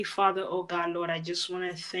Father, oh God, Lord, I just want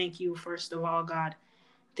to thank you, first of all, God.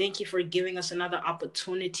 Thank you for giving us another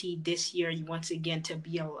opportunity this year, once again, to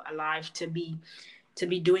be alive, to be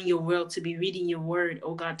doing your will, to be reading your word,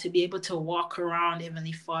 oh God, to be able to walk around,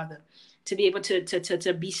 Heavenly Father, to be able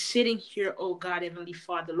to be sitting here, oh God, Heavenly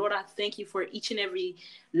Father. Lord, I thank you for each and every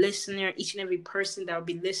listener, each and every person that will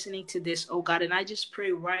be listening to this, oh God. And I just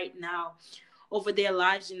pray right now over their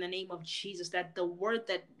lives in the name of Jesus, that the word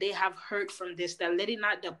that they have heard from this, that let it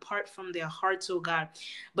not depart from their hearts, oh God,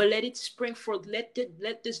 but let it spring forth. Let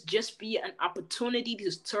this just be an opportunity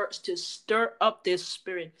to stir up their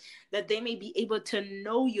spirit, that they may be able to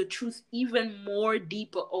know your truth even more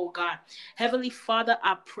deeper, oh God. Heavenly Father,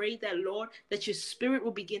 I pray that, Lord, that your spirit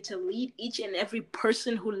will begin to lead each and every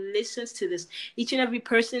person who listens to this, each and every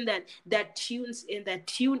person that tune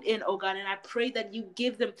in, oh God. And I pray that you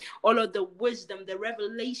give them all of the wisdom, the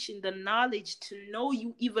revelation, the knowledge to know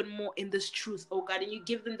you even more in this truth, oh God. And you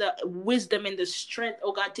give them the wisdom and the strength,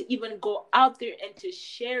 oh God, to even go out there and to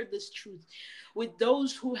share this truth with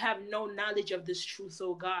those who have no knowledge of this truth,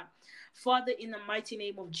 oh God. Father, in the mighty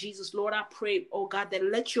name of Jesus, Lord, I pray, oh God, that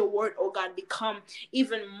let your word, oh God, become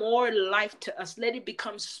even more life to us. Let it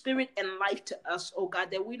become spirit and life to us, oh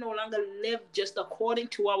God, that we no longer live just according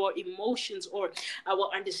to our emotions or our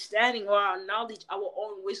understanding or our knowledge, our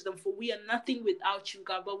own wisdom, for we are nothing without you,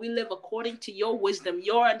 God, but we live according to your wisdom,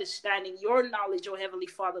 your understanding, your knowledge, oh Heavenly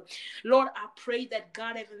Father. Lord, I pray that,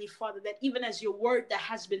 God, Heavenly Father, that even as your word that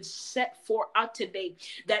has been set for out today,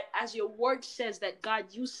 that as your word says that, God,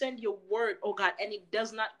 you send your word, oh God, and it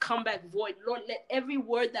does not come back void. Lord, let every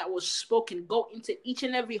word that was spoken go into each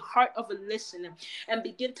and every heart of a listener and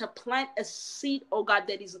begin to plant a seed, oh God,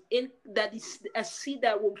 that is a seed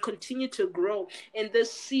that will continue to grow in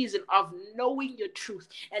this season of knowing your truth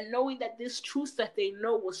and knowing that this truth that they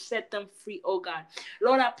know will set them free, oh God.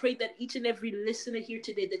 Lord, I pray that each and every listener here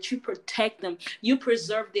today, that you protect them, you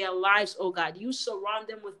preserve their lives, oh God. You surround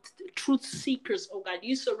them with truth seekers, oh God.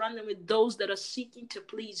 You surround them with those that are seeking to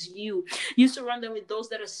please you. You surround them with those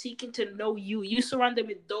that are seeking to know you. You surround them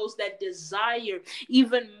with those that desire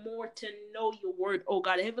even more to know your word, oh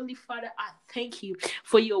God. Heavenly Father, I thank you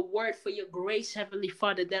for your word, for your grace, Heavenly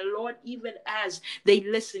Father, that, Lord, even as they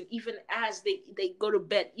listen, even as they go to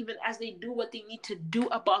bed, even as they do what they need to do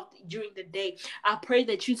about during the day, I pray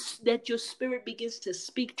that your spirit begins to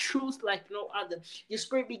speak truth like no other. Your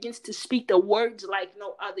spirit begins to speak the words like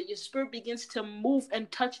no other. Your spirit begins to move and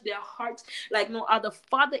touch their hearts like no other.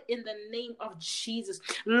 Father, in the name of Jesus,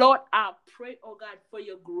 Lord, I pray, oh God, for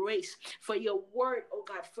your grace, for your word, oh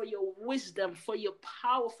God, for your wisdom, for your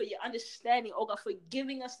power, for your understanding, oh God, for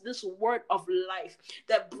giving us this word of life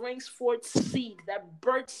that brings forth seed, that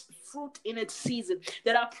births fruit in its season.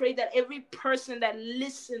 That I pray that every person that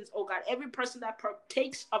listens, oh God, every person that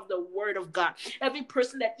partakes of the word of God, every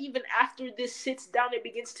person that even after this sits down and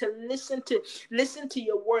begins to listen to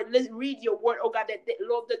your word, read your word, oh God, that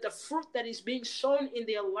Lord, that the fruit that is being sown in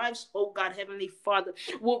their lives, oh God, Heavenly Father,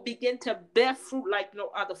 will begin to bear fruit like no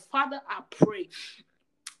other. Father, I pray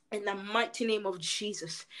in the mighty name of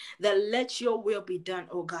Jesus, that let your will be done,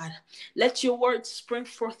 oh God. Let your word spring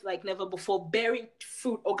forth like never before, bearing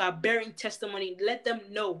fruit, oh God, bearing testimony. Let them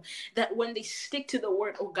know that when they stick to the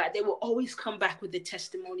word, oh God, they will always come back with the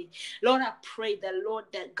testimony. Lord, I pray that, Lord,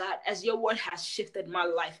 that God, as your word has shifted my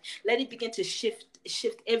life, let it begin to shift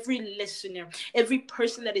every listener, every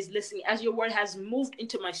person that is listening, as your word has moved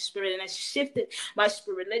into my spirit and has shifted my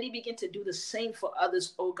spirit. Let it begin to do the same for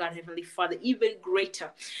others, oh God, Heavenly Father, even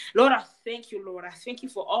greater. Lord, I thank you, Lord. I thank you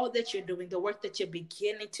for all that you're doing, the work that you're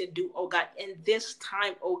beginning to do, oh God, in this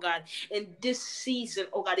time, oh God, in this season,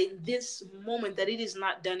 oh God, in this moment, that it is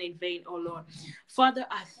not done in vain, oh Lord. Father,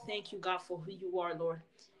 I thank you, God, for who you are, Lord.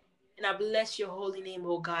 And I bless your holy name,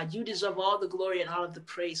 oh God. You deserve all the glory and all of the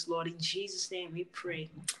praise, Lord. In Jesus' name we pray.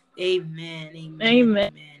 Amen. Amen. Amen.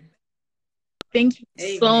 Amen. Thank you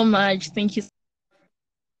Amen. so much. Thank you.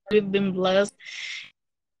 We've been blessed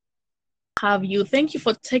to have you. Thank you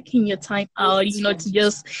for taking your time out, Yes, to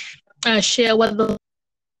yes. just share what the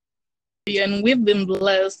and we've been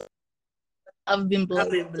blessed. I've been I've blessed.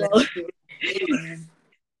 been So, blessed. Amen.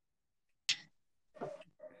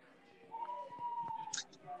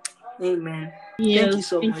 Amen. Thank you yes,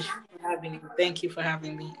 so thank much you. for having me. Thank you for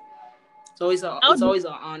having me. It's I'll always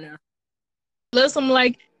an honor. bless. I'm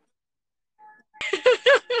like,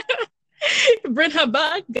 bring her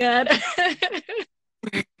back, God.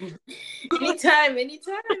 Anytime,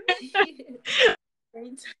 anytime.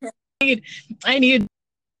 Anytime. I need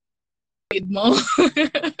more.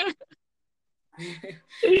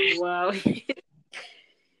 Wow.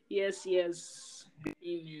 Yes, yes.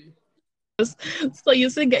 Amen. So you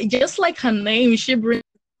see, just like her name, she brings.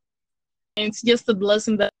 it's just a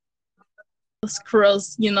blessing that was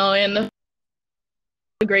crossed, and I'm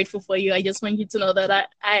grateful for you. I just want you to know that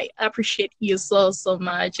I appreciate you so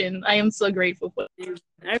much, and I am so grateful for you.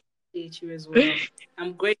 I appreciate you as well.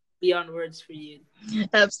 I'm grateful beyond words for you.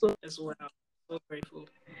 Absolutely. As well. So grateful.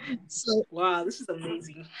 So wow, this is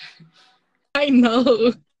amazing. I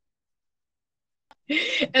know.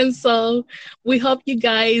 And so we hope you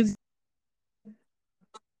guys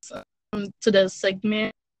to the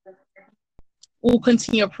segment. We'll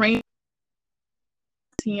continue praying,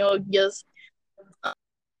 just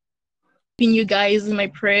keeping you guys in my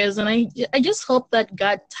prayers, and I just hope that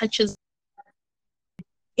God touches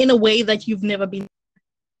in a way that you've never been.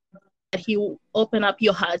 That He will open up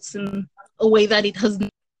your hearts in a way that it has.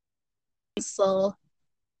 So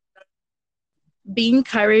be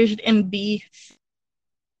encouraged and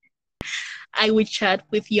I will chat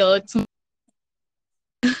with you tomorrow.